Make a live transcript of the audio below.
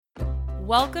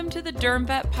Welcome to the Derm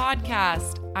Vet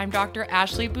Podcast. I'm Dr.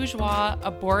 Ashley Bourgeois, a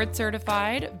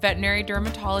board-certified veterinary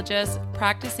dermatologist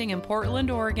practicing in Portland,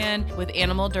 Oregon with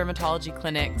animal dermatology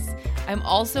clinics. I'm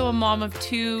also a mom of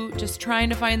two, just trying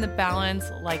to find the balance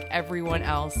like everyone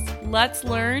else. Let's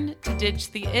learn to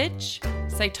ditch the itch,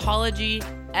 cytology,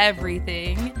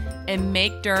 everything, and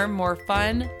make derm more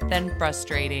fun than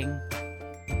frustrating.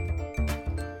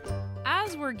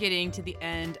 As we're getting to the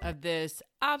end of this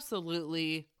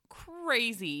absolutely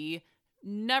crazy,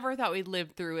 never thought we'd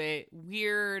live through it,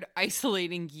 weird,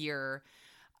 isolating year,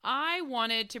 I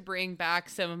wanted to bring back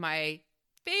some of my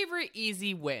favorite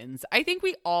easy wins. I think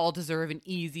we all deserve an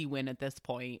easy win at this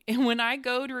point. And when I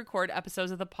go to record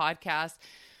episodes of the podcast,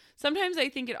 sometimes I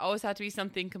think it always has to be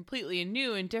something completely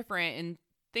new and different and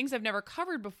things I've never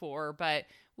covered before. But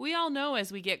we all know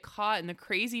as we get caught in the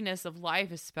craziness of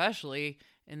life, especially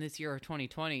in this year of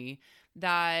 2020,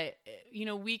 that,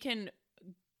 we can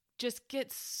just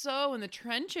get so in the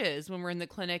trenches when we're in the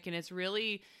clinic, and it's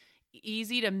really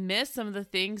easy to miss some of the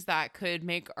things that could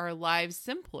make our lives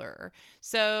simpler.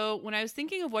 So when I was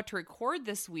thinking of what to record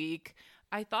this week,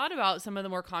 I thought about some of the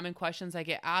more common questions I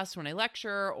get asked when I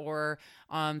lecture or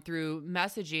through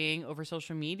messaging over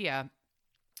social media.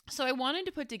 So I wanted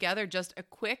to put together just a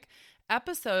quick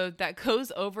episode that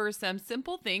goes over some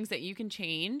simple things that you can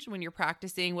change when you're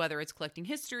practicing, whether it's collecting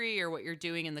history or what you're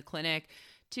doing in the clinic,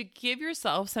 to give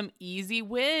yourself some easy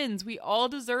wins. We all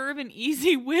deserve an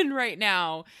easy win right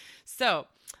now. So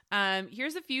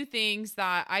here's a few things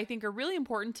that I think are really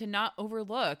important to not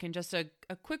overlook, and just a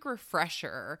quick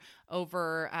refresher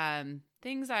over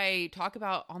things I talk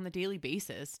about on the daily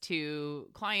basis to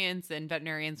clients and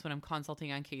veterinarians when I'm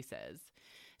consulting on cases.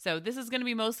 So this is going to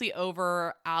be mostly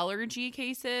over allergy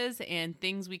cases and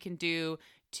things we can do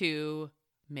to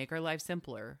make our life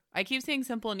simpler. I keep saying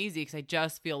simple and easy because I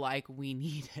just feel like we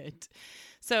need it.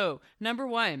 So number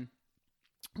one,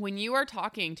 when you are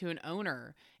talking to an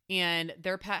owner and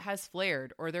their pet has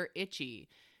flared or they're itchy,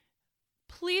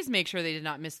 please make sure they did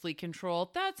not miss flea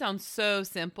control. That sounds so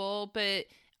simple, but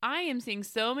I am seeing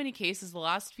so many cases the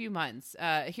last few months.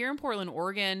 Here in Portland,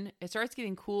 Oregon, it starts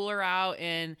getting cooler out,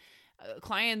 and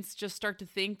clients just start to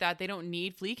think that they don't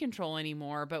need flea control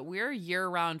anymore, but we're a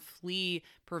year-round flea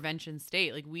prevention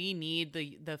state. Like, we need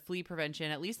the flea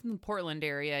prevention, at least in the Portland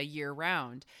area,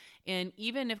 year-round. And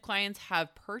even if clients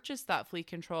have purchased that flea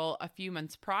control a few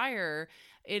months prior,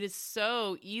 it is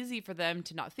so easy for them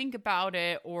to not think about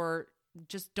it or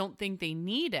just don't think they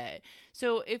need it.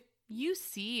 So if you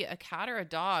see a cat or a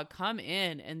dog come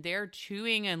in and they're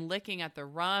chewing and licking at the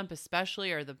rump,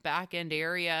 especially, or the back end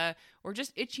area, or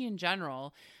just itchy in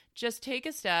general, just take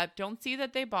a step. Don't see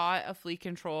that they bought a flea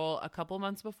control a couple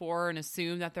months before and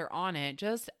assume that they're on it.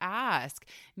 Just ask.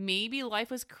 Maybe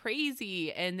life was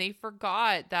crazy and they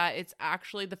forgot that it's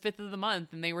actually the 5th of the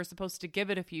month and they were supposed to give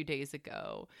it a few days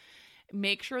ago.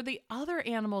 Make sure the other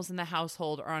animals in the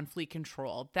household are on flea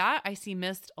control. That I see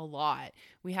missed a lot.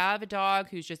 We have a dog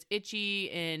who's just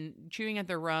itchy and chewing at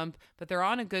their rump, but they're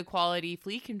on a good quality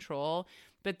flea control.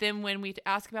 But then when we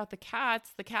ask about the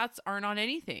cats aren't on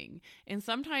anything. And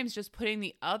sometimes just putting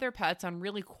the other pets on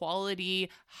really quality,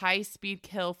 high-speed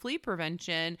kill flea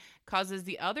prevention causes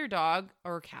the other dog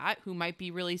or cat, who might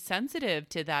be really sensitive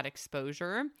to that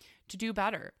exposure, to do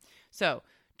better. So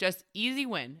just easy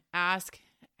win. Ask,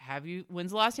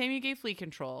 when's the last time you gave flea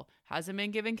control? Has it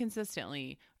been given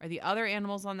consistently? Are the other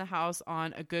animals on the house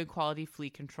on a good quality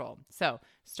flea control? So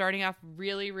starting off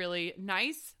really, really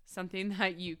nice, something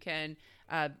that you can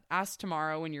ask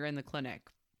tomorrow when you're in the clinic.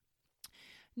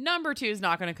 Number 2 is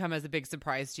not going to come as a big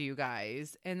surprise to you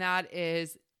guys, and that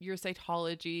is your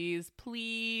cytologies.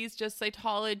 Please, just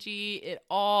cytology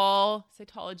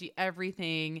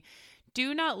everything.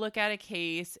 Do not look at a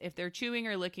case if they're chewing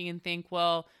or licking and think,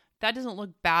 well, that doesn't look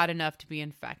bad enough to be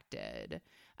infected.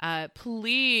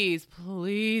 Please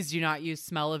do not use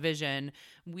smell-o-vision.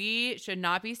 We should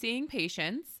not be seeing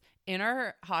patients in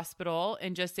our hospital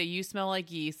and just say, you smell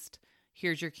like yeast,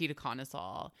 here's your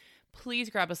ketoconazole. Please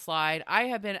grab a slide. I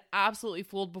have been absolutely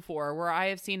fooled before, where I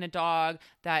have seen a dog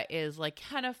that is like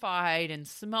kenified and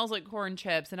smells like corn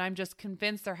chips, and I'm just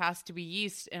convinced there has to be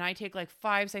yeast, and I take like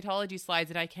 5 cytology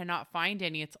slides and I cannot find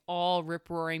any. It's all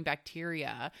rip-roaring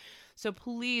bacteria. So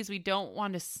please, we don't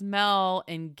want to smell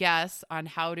and guess on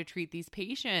how to treat these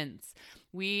patients.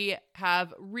 We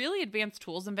have really advanced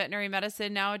tools in veterinary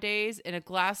medicine nowadays, and a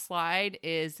glass slide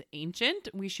is ancient.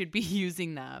 We should be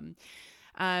using them.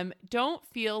 Don't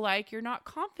feel like you're not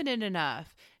confident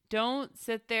enough. Don't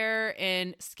sit there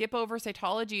and skip over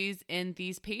cytologies in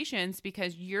these patients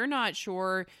because you're not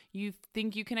sure you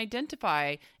think you can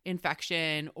identify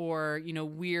infection or,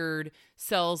 weird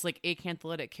cells like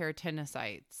acantholytic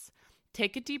keratinocytes.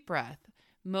 Take a deep breath.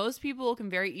 Most people can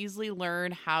very easily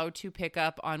learn how to pick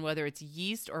up on whether it's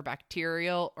yeast or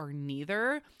bacterial or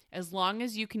neither. As long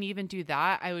as you can even do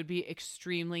that, I would be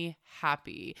extremely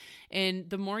happy. And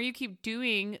the more you keep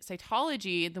doing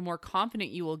cytology, the more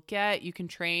confident you will get. You can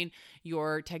train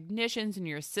your technicians and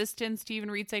your assistants to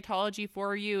even read cytology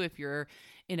for you if you're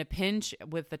in a pinch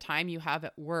with the time you have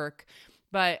at work.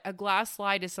 But a glass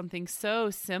slide is something so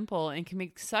simple and can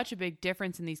make such a big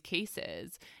difference in these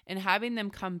cases. And having them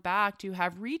come back to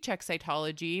have recheck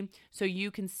cytology so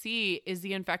you can see, is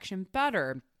the infection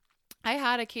better? I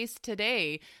had a case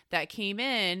today that came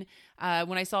in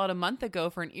when I saw it a month ago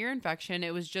for an ear infection.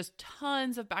 It was just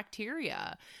tons of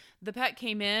bacteria. The pet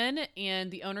came in and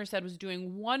the owner said was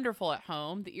doing wonderful at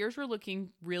home. The ears were looking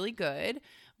really good.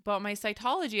 But my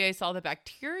cytology, I saw the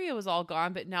bacteria was all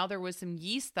gone, but now there was some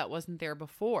yeast that wasn't there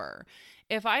before.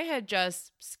 If I had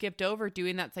just skipped over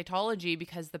doing that cytology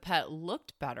because the pet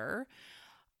looked better,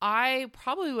 I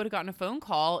probably would have gotten a phone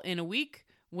call in a week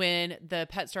when the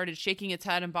pet started shaking its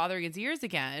head and bothering its ears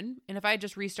again. And if I had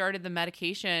just restarted the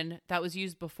medication that was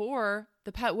used before,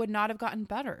 the pet would not have gotten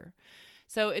better.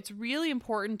 So it's really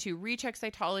important to recheck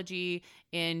cytology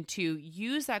and to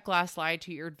use that glass slide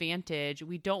to your advantage.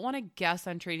 We don't want to guess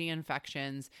on treating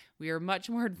infections. We are much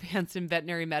more advanced in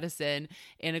veterinary medicine,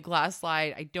 and a glass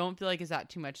slide, I don't feel like is that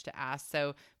too much to ask.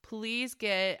 So please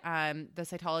get the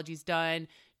cytologies done.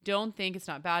 Don't think it's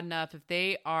not bad enough. If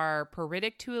they are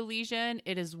paritic to a lesion,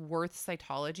 it is worth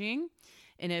cytologing.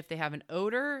 And if they have an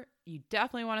odor, you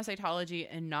definitely want a cytology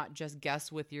and not just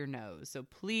guess with your nose. So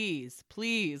please,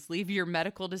 please leave your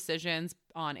medical decisions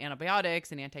on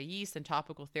antibiotics and anti-yeast and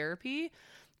topical therapy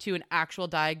to an actual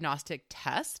diagnostic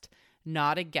test,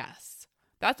 not a guess.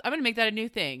 I'm going to make that a new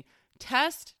thing.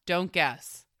 Test, don't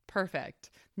guess.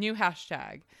 Perfect. New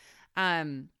hashtag.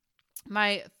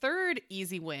 My third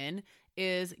easy win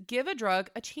is give a drug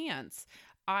a chance.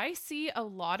 I see a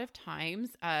lot of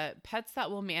times pets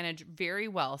that will manage very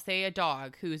well, say a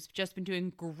dog who's just been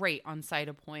doing great on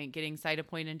Cytopoint, getting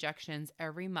Cytopoint injections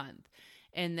every month.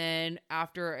 And then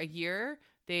after a year,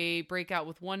 they break out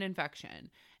with one infection.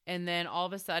 And then all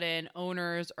of a sudden,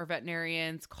 owners or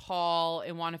veterinarians call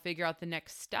and want to figure out the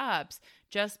next steps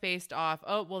just based off,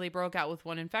 they broke out with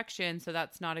one infection, so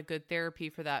that's not a good therapy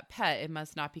for that pet. It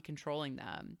must not be controlling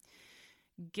them.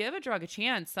 Give a drug a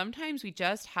chance. Sometimes we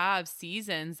just have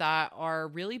seasons that are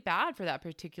really bad for that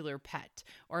particular pet.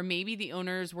 Or maybe the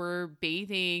owners were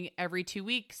bathing every 2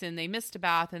 weeks and they missed a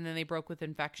bath and then they broke with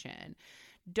infection.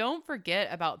 Don't forget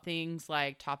about things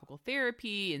like topical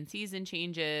therapy and season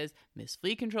changes, missed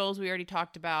flea controls we already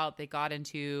talked about. They got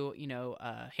into,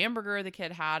 a hamburger the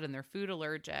kid had and they're food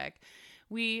allergic.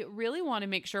 We really want to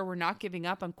make sure we're not giving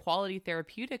up on quality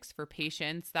therapeutics for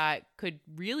patients that could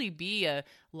really be a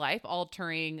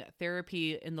life-altering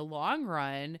therapy in the long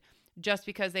run just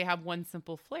because they have one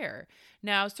simple flare.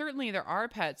 Now, certainly there are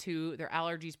pets who their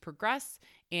allergies progress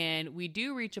and we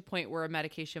do reach a point where a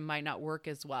medication might not work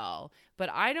as well. But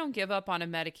I don't give up on a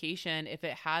medication if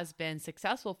it has been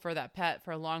successful for that pet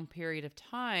for a long period of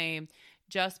time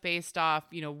just based off,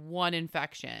 one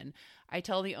infection. I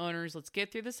tell the owners, let's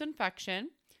get through this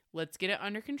infection. Let's get it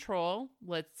under control.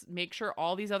 Let's make sure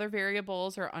all these other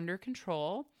variables are under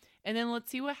control. And then let's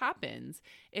see what happens.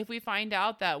 If we find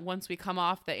out that once we come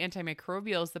off the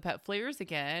antimicrobials, the pet flares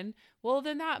again, well,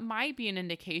 then that might be an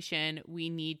indication we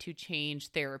need to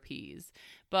change therapies.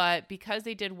 But because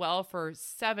they did well for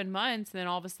 7 months, and then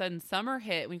all of a sudden summer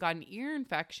hit, we got an ear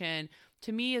infection,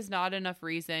 to me is not enough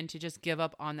reason to just give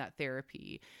up on that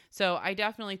therapy. So I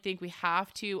definitely think we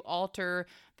have to alter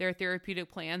their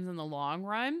therapeutic plans in the long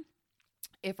run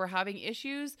if we're having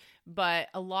issues, but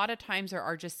a lot of times there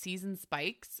are just season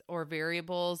spikes or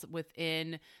variables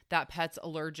within that pet's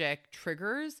allergic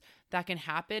triggers that can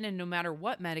happen. And no matter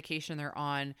what medication they're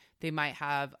on, they might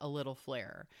have a little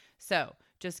flare. So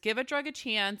just give a drug a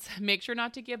chance. Make sure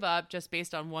not to give up just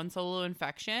based on one solo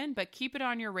infection, but keep it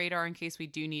on your radar in case we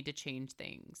do need to change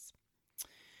things.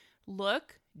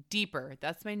 Look deeper.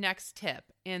 That's my next tip.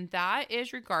 And that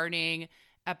is regarding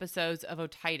episodes of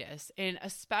otitis, and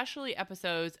especially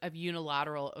episodes of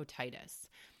unilateral otitis.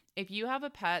 If you have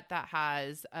a pet that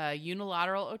has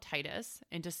unilateral otitis,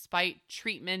 and despite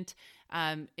treatment,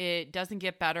 it doesn't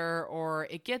get better or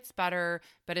it gets better,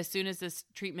 but as soon as this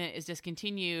treatment is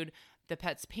discontinued, the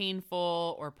pet's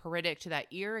painful or paritic to that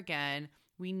ear again,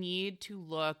 we need to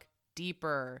look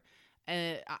deeper.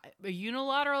 A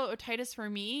unilateral otitis for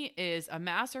me is a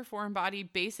mass or foreign body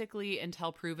basically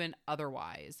until proven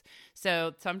otherwise.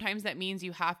 So sometimes that means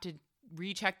you have to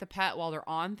recheck the pet while they're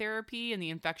on therapy and the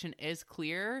infection is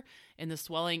clear and the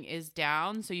swelling is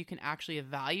down, so you can actually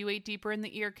evaluate deeper in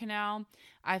the ear canal.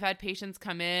 I've had patients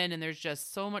come in and there's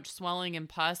just so much swelling and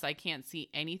pus, I can't see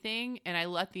anything. And I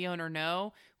let the owner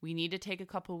know we need to take a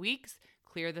couple weeks,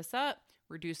 clear this up,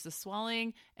 reduce the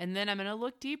swelling, and then I'm going to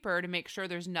look deeper to make sure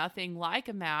there's nothing like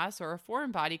a mass or a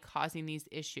foreign body causing these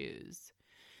issues.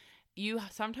 You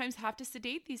sometimes have to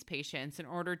sedate these patients in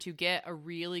order to get a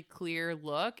really clear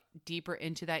look deeper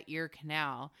into that ear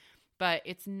canal. But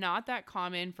it's not that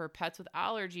common for pets with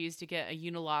allergies to get a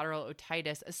unilateral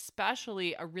otitis,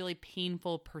 especially a really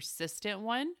painful, persistent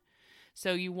one.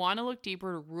 So you want to look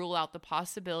deeper to rule out the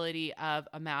possibility of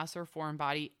a mass or foreign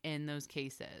body in those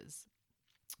cases.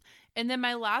 And then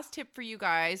my last tip for you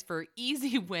guys for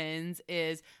easy wins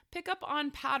is pick up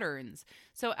on patterns.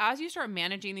 So as you start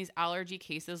managing these allergy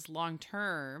cases long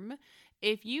term,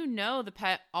 if you know the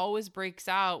pet always breaks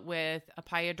out with a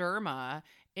pyoderma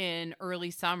in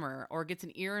early summer or gets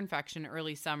an ear infection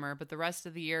early summer, but the rest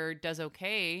of the year does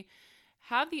okay,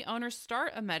 have the owner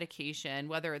start a medication,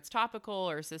 whether it's topical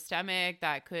or systemic,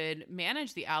 that could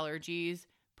manage the allergies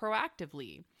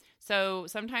proactively. So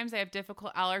sometimes I have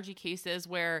difficult allergy cases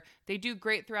where they do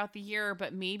great throughout the year,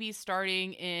 but maybe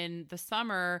starting in the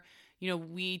summer,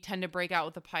 we tend to break out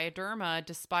with a pyoderma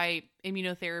despite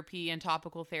immunotherapy and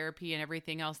topical therapy and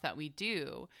everything else that we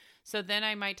do. So then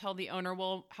I might tell the owner,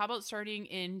 well, how about starting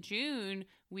in June,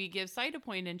 we give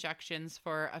cytopoint injections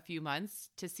for a few months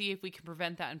to see if we can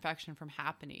prevent that infection from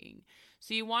happening.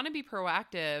 So you want to be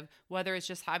proactive, whether it's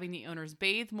just having the owners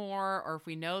bathe more, or if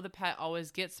we know the pet always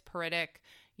gets pruritic,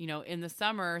 in the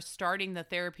summer, starting the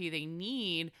therapy they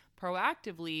need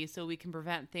proactively so we can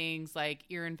prevent things like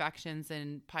ear infections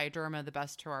and pyoderma the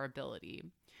best to our ability.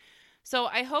 So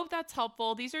I hope that's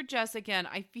helpful. These are just, again,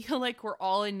 I feel like we're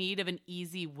all in need of an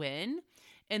easy win.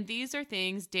 And these are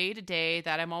things day to day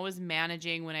that I'm always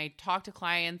managing when I talk to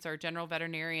clients or general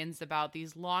veterinarians about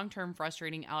these long-term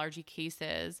frustrating allergy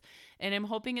cases. And I'm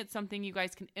hoping it's something you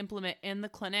guys can implement in the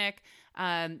clinic.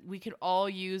 We could all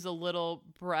use a little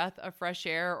breath of fresh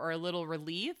air or a little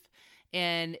relief.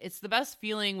 And it's the best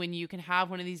feeling when you can have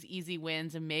one of these easy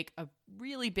wins and make a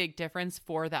really big difference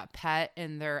for that pet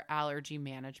and their allergy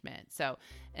management. So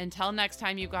until next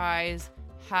time, you guys,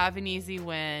 have an easy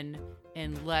win,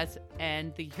 and let's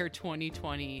end the year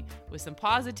 2020 with some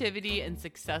positivity and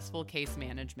successful case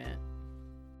management.